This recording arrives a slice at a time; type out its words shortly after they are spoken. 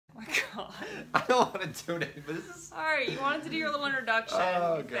God. I don't want to do it, but this is... Alright, you wanted to do your little introduction.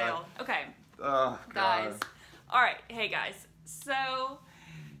 Oh, You God. failed. Okay. Oh, Guys. God. Alright, hey guys. So,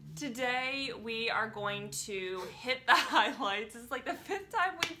 today we are going to hit the highlights. This is like the 5th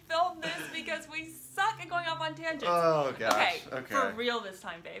time we filmed this because we suck at going off on tangents. Oh, gosh. Okay, for real this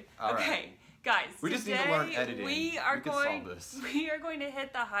time, babe. All okay. right. Guys, We just need to learn editing. We can solve this. are going to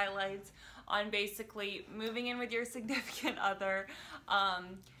hit the highlights on basically moving in with your significant other.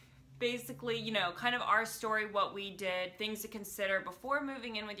 Basically, you know, kind of our story, what we did, things to consider before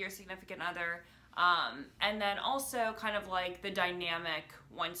moving in with your significant other. And then also kind of like the dynamic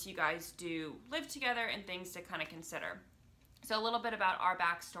once you guys do live together and things to kind of consider. So a little bit about our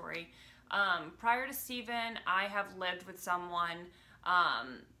backstory. Prior to Steven, I have lived with someone.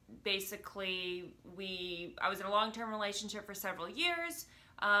 Basically, I was in a long-term relationship for several years.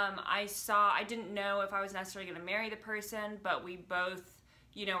 I didn't know if I was necessarily going to marry the person, but we both,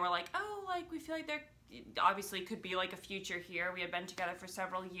 you know, were like, oh, like, we feel like there obviously could be like a future here. We had been together for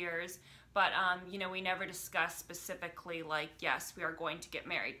several years, but, you know, we never discussed specifically like, yes, we are going to get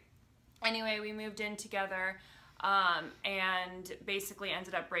married. Anyway, we moved in together, and basically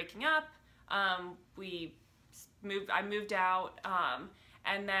ended up breaking up. I moved out,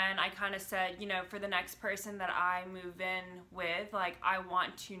 and then I kind of said, you know, for the next person that I move in with, like, I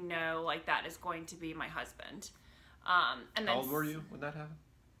want to know, like, that is going to be my husband. And then, How old were you when that happened?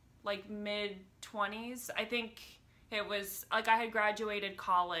 Like, mid-20s. I think it was, like, I had graduated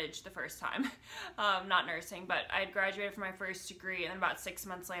college the first time. Not nursing, but I had graduated from my first degree, and then about 6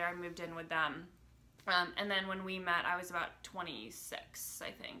 months later, I moved in with them. And then when we met, I was about 26,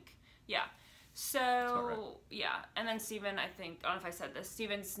 I think. Yeah. So, right. yeah, and then Steven, I don't know if I said this,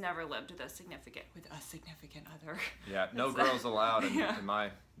 Steven's never lived with a significant other. Yeah, no girls allowed in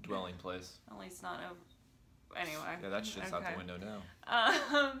my dwelling place. At least not anyway. Yeah, that shit's out the window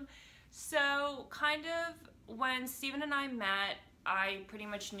now. So, kind of, when Steven and I met, I pretty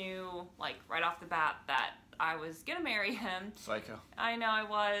much knew, like, right off the bat that I was gonna marry him. Psycho. I know I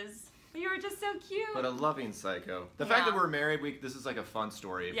was. But you were just so cute. But a loving psycho. The fact that we're married, this is like a fun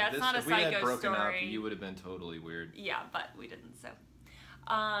story. Yeah, it's not a psycho story. If we had broken up, you would have been totally weird. Yeah, but we didn't, so.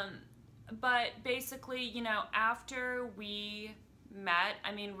 But basically, you know, after we met,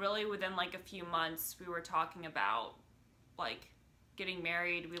 I mean, really within like a few months, we were talking about, like, getting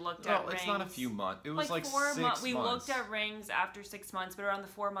married. We looked at rings. No, it's not a few months. It was like 6 months. We looked at rings after 6 months, but around the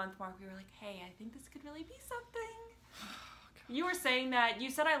 4-month mark, we were like, hey, I think this could really be something. You were saying that, you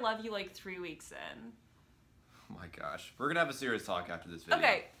said I love you like 3 weeks in. Oh my gosh. We're gonna have a serious talk after this video.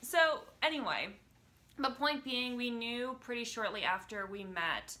 Okay, so anyway, the point being, we knew pretty shortly after we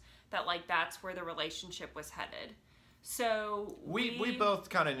met that, like, that's where the relationship was headed. So we both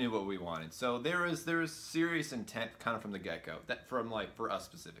kind of knew what we wanted. So there was serious intent kind of from the get-go, that from, like, for us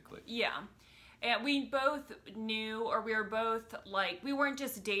specifically. Yeah. And we both knew, or we were both, like, we weren't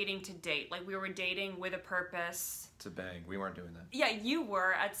just dating to date. Like, we were dating with a purpose. To bang. We weren't doing that. Yeah, you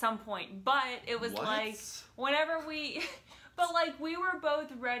were at some point. But it was what? like, whenever we... But, like, we were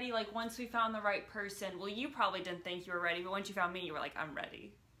both ready, like, once we found the right person. Well, you probably didn't think you were ready, but once you found me, you were like, I'm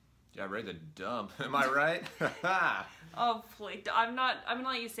ready. Yeah, ready to dump. Am I right? Oh, please. I'm gonna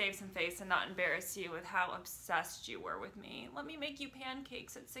let you save some face and not embarrass you with how obsessed you were with me. Let me make you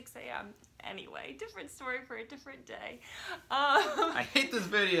pancakes at 6 a.m. Anyway, different story for a different day. I hate this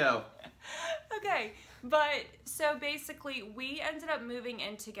video. Okay, but so basically we ended up moving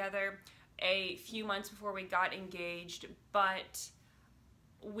in together a few months before we got engaged, but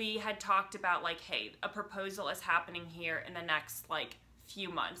we had talked about, like, hey, a proposal is happening here in the next, like, few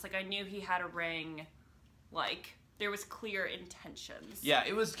months. Like, I knew he had a ring, like, there was clear intentions. Yeah,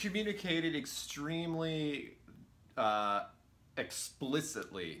 it was communicated extremely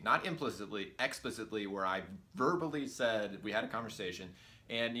explicitly, not implicitly, explicitly, where I verbally said, we had a conversation,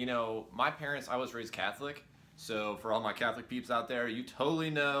 and, you know, my parents, I was raised Catholic, so for all my Catholic peeps out there, you totally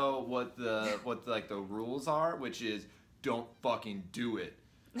know what the the rules are, which is, don't fucking do it.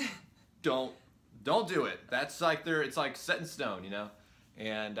 Don't do it. That's like it's like set in stone, you know?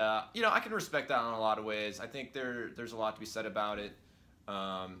 And, you know, I can respect that in a lot of ways. I think there's a lot to be said about it.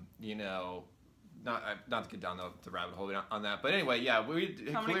 You know, not to get down the rabbit hole on that. But anyway, yeah,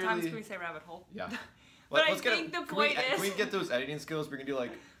 How many times can we say rabbit hole? Yeah. But I think the point is... Can we get those editing skills? We can do,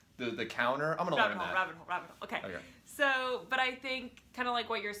 like, the counter. I'm going to learn that. Rabbit hole. Okay. So, but I think, kind of like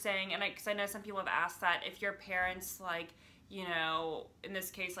what you're saying, and because I know some people have asked that, if your parents, like, you know, in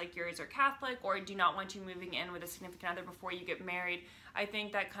this case, like yours are Catholic, or do not want you moving in with a significant other before you get married, I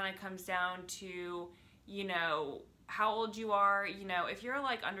think that kind of comes down to, you know, how old you are. You know, if you're,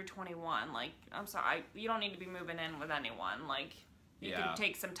 like, under 21, like, I'm sorry, you don't need to be moving in with anyone. Like, You Yeah. can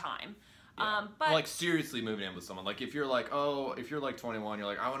take some time. Yeah. But like seriously moving in with someone. Like if you're like, oh, if you're like 21, you're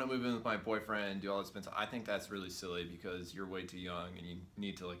like, I want to move in with my boyfriend, do all this expensive. I think that's really silly because you're way too young and you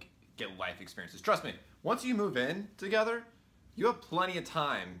need to like get life experiences. Trust me, once you move in together, you have plenty of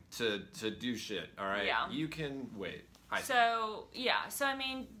time to do shit. All right. Yeah. You can wait. So I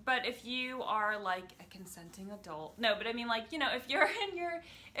mean, but if you are like a consenting adult, no, but I mean like, you know, if you're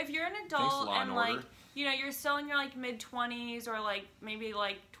an adult Law and and like, Order. you know, you're still in your like mid 20s or like maybe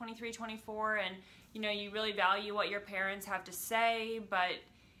like 23, 24 and you know, you really value what your parents have to say, but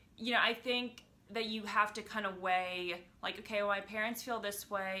you know, I think that you have to kind of weigh like, okay, well, my parents feel this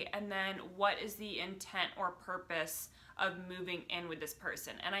way, and then what is the intent or purpose of moving in with this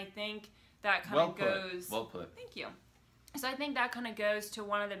person? And I think that kind of goes. Well put. Thank you. So I think that kind of goes to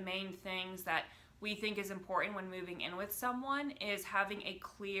one of the main things that we think is important when moving in with someone is having a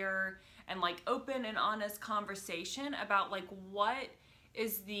clear and like open and honest conversation about like what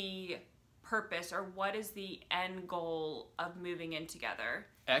is the purpose or what is the end goal of moving in together.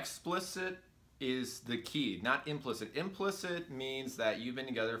 Explicit is the key, not implicit. Implicit means that you've been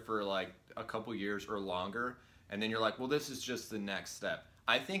together for like a couple years or longer, and then you're like, well, this is just the next step.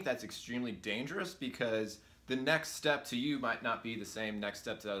 I think that's extremely dangerous because the next step to you might not be the same next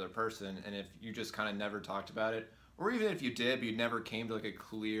step to the other person, and if you just kind of never talked about it, or even if you did but you never came to like a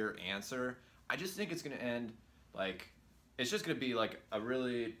clear answer, I just think it's going to end like, it's just going to be like a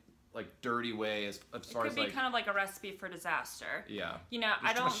really like dirty way as far as It could be like, kind of like a recipe for disaster. yeah. You know,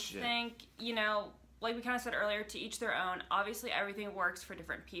 There's I too don't much shit. think, you know, like we kind of said earlier, to each their own. Obviously, everything works for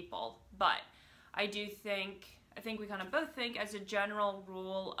different people. But I think we kind of both think as a general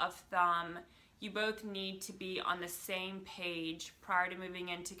rule of thumb, you both need to be on the same page prior to moving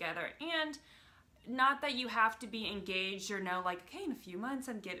in together. And not that you have to be engaged or know, like, okay, in a few months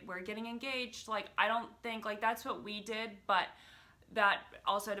we're getting engaged. Like, I don't think, like, that's what we did, but that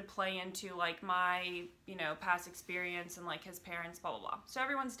also to play into like my, you know, past experience and like his parents, blah, blah, blah. So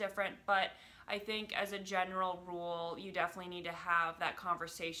everyone's different, but I think as a general rule, you definitely need to have that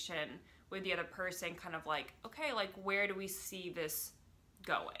conversation with the other person, kind of like, okay, like where do we see this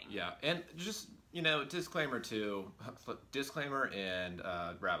going? Yeah, and just, you know, disclaimer too, disclaimer and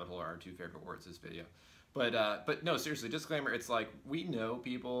rabbit hole are our two favorite words this video. But no, seriously, disclaimer, it's like we know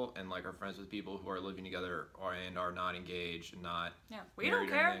people and like are friends with people who are living together and are not engaged and not We don't married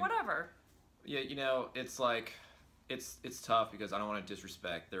or care, anything. whatever. Yeah, you know, it's like it's tough because I don't want to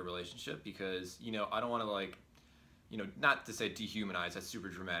disrespect their relationship because, you know, I don't want to like, you know, not to say dehumanize, that's super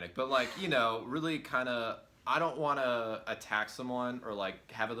dramatic, but like, you know, really kind of, I don't want to attack someone or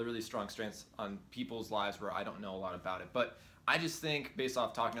like have a really strong stance on people's lives where I don't know a lot about it. But I just think based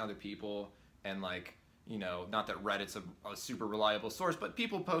off talking to other people and like, you know, not that Reddit's a super reliable source, but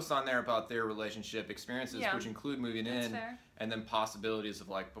people post on there about their relationship experiences, Yeah. which include moving That's in fair. and then possibilities of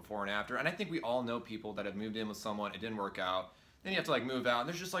like before and after. And I think we all know people that have moved in with someone, it didn't work out. Then you have to like move out, and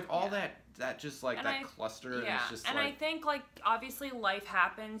there's just like all that just like And that cluster. And Yeah, it's just and like, I think like obviously life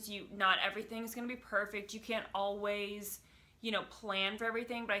happens. Not everything's gonna be perfect. You can't always, you know, plan for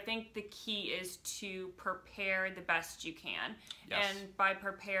everything. But I think the key is to prepare the best you can. Yes. And by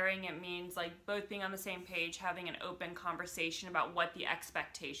preparing, it means like both being on the same page, having an open conversation about what the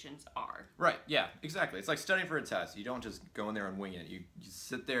expectations are. Right, yeah, exactly. It's like studying for a test. You don't just go in there and wing it. You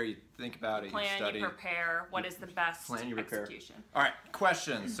sit there, you think about it, you Plan, study. you prepare. What is the best plan, you prepare. execution? All right,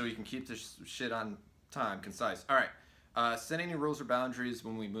 questions so we can keep this shit on time, concise. All right, set any rules or boundaries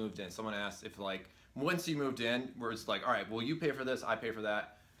when we moved in. Someone asked if like once you moved in, where it's like, all right, well you pay for this, I pay for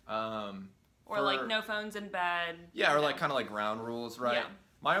that. Or like no phones in bed. Yeah, or you like know. kind of like ground rules, right? Yeah.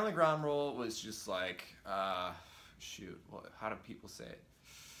 My only ground rule was just like, shoot, how do people say it?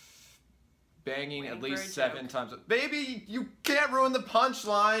 Banging Waiting at for a least 7 joke. times. Baby, you can't ruin the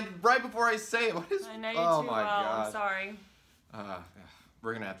punchline right before I say it. What is? I know you oh too my well. god. I'm sorry.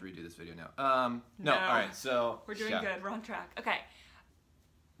 We're gonna have to redo this video now. No. All right. So We're doing yeah. good. We're on track. Okay.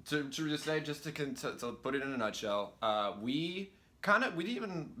 To just say, to put it in a nutshell, we didn't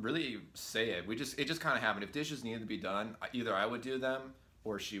even really say it. It just kind of happened. If dishes needed to be done, either I would do them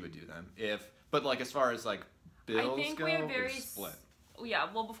or she would do them. But like as far as like bills I think go, we have it was very split. Yeah,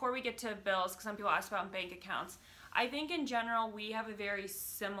 well, before we get to bills, because some people ask about bank accounts, I think in general we have a very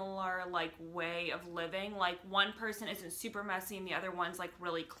similar like way of living. Like one person isn't super messy and the other one's like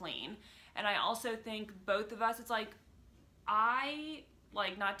really clean. And I also think both of us, it's like I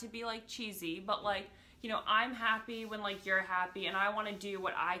like, not to be like cheesy, but like, you know, I'm happy when like you're happy and I want to do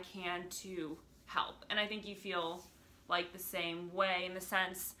what I can to help. And I think you feel like the same way in the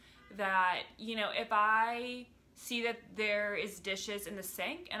sense that, you know, if I see that there is dishes in the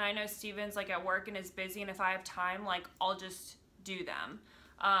sink and I know Steven's like at work and is busy, and if I have time, like I'll just do them.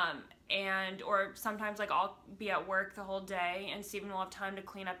 And or sometimes like I'll be at work the whole day and Steven will have time to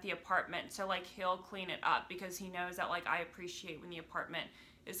clean up the apartment, so like he'll clean it up because he knows that like I appreciate when the apartment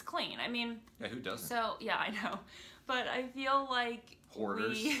is clean. I mean, yeah, who doesn't? So yeah, I know, but I feel like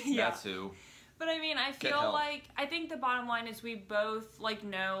hoarders. Yeah. That's who. But I mean, I feel like, I think the bottom line is we both like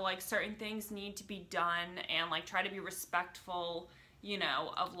know like certain things need to be done and like try to be respectful, you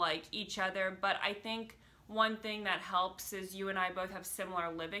know, of like each other. But I think one thing that helps is you and I both have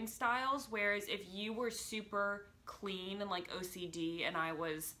similar living styles. Whereas if you were super clean and like OCD and I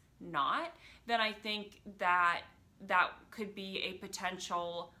was not, then I think that that could be a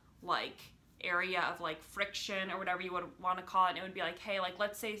potential like area of like friction or whatever you would want to call it. And it would be like, hey, like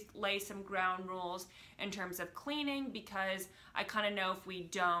let's say lay some ground rules in terms of cleaning, because I kind of know if we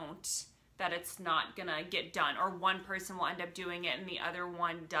don't, that it's not gonna get done, or one person will end up doing it and the other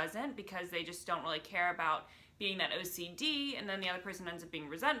one doesn't because they just don't really care about being that OCD, and then the other person ends up being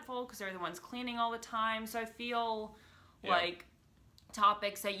resentful because they're the ones cleaning all the time. So I feel like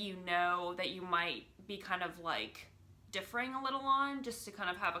topics that you know that you might be kind of like differing a little on, just to kind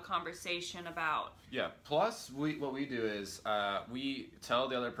of have a conversation about. Yeah. Plus, what we do is we tell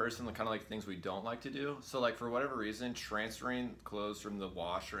the other person the kind of like things we don't like to do. So like for whatever reason, transferring clothes from the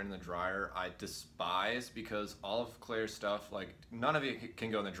washer and the dryer, I despise, because all of Claire's stuff, like none of it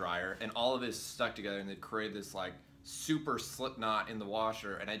can go in the dryer, and all of it is stuck together, and they create this like super slip knot in the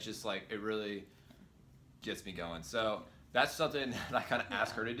washer, and it just like it really gets me going. So that's something that I kind of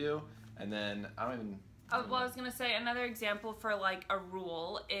ask her to do, and then I don't even. Well, I was gonna say another example for like a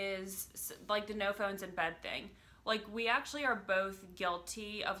rule is like the no phones in bed thing. Like we actually are both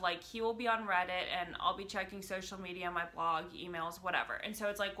guilty of like he will be on Reddit and I'll be checking social media, my blog, emails, whatever. And so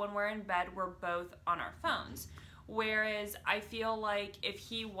it's like when we're in bed, we're both on our phones. Whereas I feel like if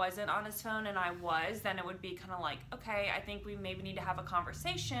he wasn't on his phone and I was, then it would be kind of like, okay, I think we maybe need to have a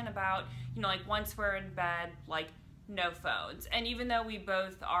conversation about, you know, like once we're in bed, like no phones. And even though we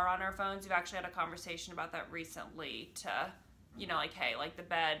both are on our phones, we've actually had a conversation about that recently to, you know, like, hey, like the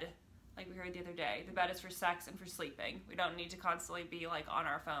bed, like we heard the other day, the bed is for sex and for sleeping. We don't need to constantly be like on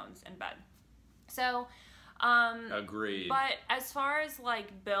our phones in bed. So, agreed. But as far as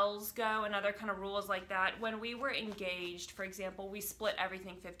like bills go and other kind of rules like that, when we were engaged, for example, we split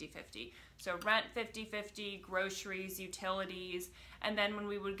everything 50-50. So rent 50-50, groceries, utilities, and then when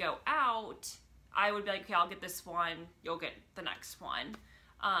we would go out, I would be like, okay, I'll get this one, you'll get the next one.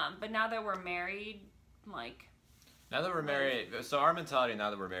 But now that we're married, like... Now that we're married, so our mentality now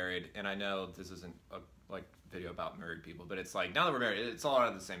that we're married, and I know this isn't a like video about married people, but it's like, now that we're married, it's all out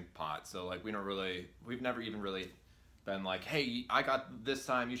of the same pot. So like, we've never even really been like, hey, I got this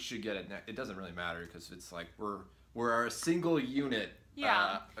time, you should get it. It doesn't really matter, because it's like, we're a single unit,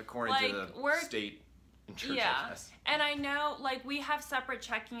 according to the state. Yeah, and I know, like, we have separate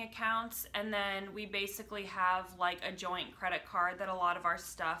checking accounts, and then we basically have, like, a joint credit card that a lot of our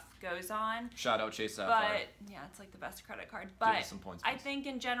stuff goes on. Shout out Chase Sapphire. But, yeah, it's, like, the best credit card. But give us some points, I think,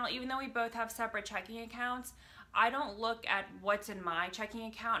 in general, even though we both have separate checking accounts, I don't look at what's in my checking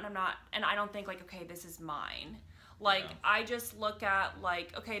account, and I don't think, like, okay, this is mine. Like, I just look at,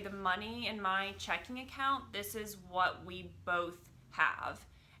 like, okay, the money in my checking account, this is what we both have.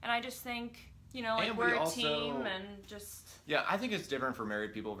 And I just think... You know, like we're a team and just... Yeah, I think it's different for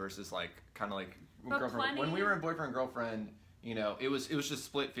married people versus like, kind of like, girlfriend. When we were in boyfriend and girlfriend, you know, it was just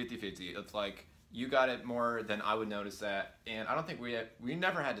split 50-50. It's like, you got it more than I would notice that. And I don't think we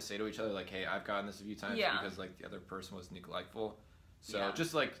never had to say to each other like, hey, I've gotten this a few times because like the other person was neglectful. So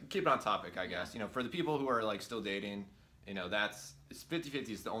just like, keep it on topic, I guess. You know, for the people who are like still dating, you know, it's 50-50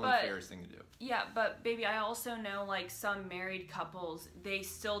 is the only fairest thing to do. Yeah, but baby, I also know like some married couples, they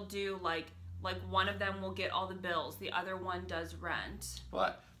still do like one of them will get all the bills, the other one does rent.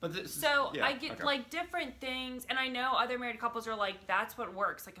 But this, so I get like different things, and I know other married couples are like, that's what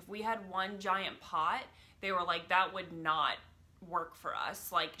works. Like if we had one giant pot, they were like, that would not work for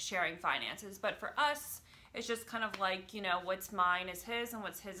us, like sharing finances. But for us, it's just kind of like, you know, what's mine is his and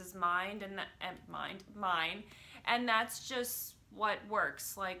what's his is mine, and mine. And that's just what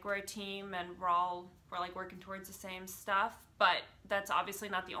works. Like we're a team and we're like working towards the same stuff. But that's obviously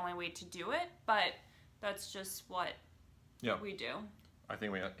not the only way to do it, but that's just what we do. I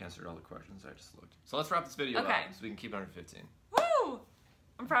think we answered all the questions I just looked. So let's wrap this video up so we can keep it under 15. Woo!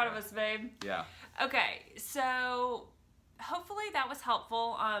 I'm proud of us, babe. Yeah. Okay, so hopefully that was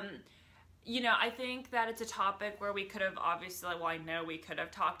helpful. You know, I think that it's a topic where we could have obviously, well, I know we could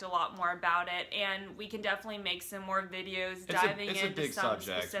have talked a lot more about it, and we can definitely make some more videos diving into some big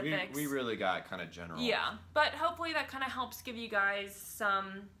subject. Specifics. We really got kind of general. Yeah, but hopefully that kind of helps give you guys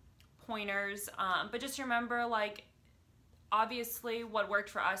some pointers. But just remember, like, obviously what worked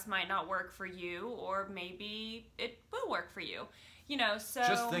for us might not work for you, or maybe it will work for you. You know, so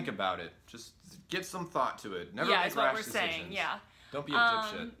Just think about it. Just give some thought to it. Never yeah, make is what rash we're decisions. saying. Yeah. Don't be a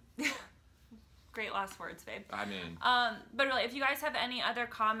dipshit. Great last words, babe. I mean, but really, if you guys have any other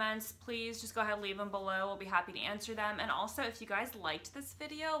comments, please just go ahead and leave them below. We'll be happy to answer them. And also, if you guys liked this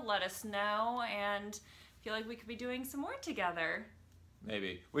video, let us know and feel like we could be doing some more together.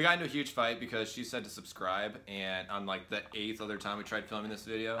 maybe. We got into a huge fight because she said to subscribe, and on like the 8th other time we tried filming this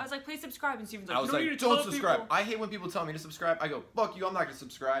video, I was like, please subscribe, and Steven's like, I was "You don't like, need to don't tell subscribe. people." I hate when people tell me to subscribe. I go, fuck you, I'm not gonna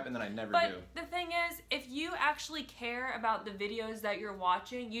subscribe, and then I never But do. the thing is, if you actually care about the videos that you're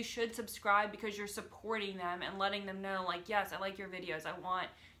watching, you should subscribe because you're supporting them and letting them know, like, yes, I like your videos. I want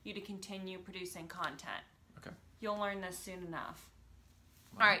you to continue producing content. Okay. You'll learn this soon enough.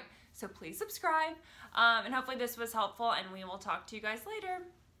 Wow. All right, so please subscribe, and hopefully this was helpful, and we will talk to you guys later.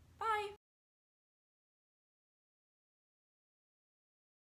 Bye.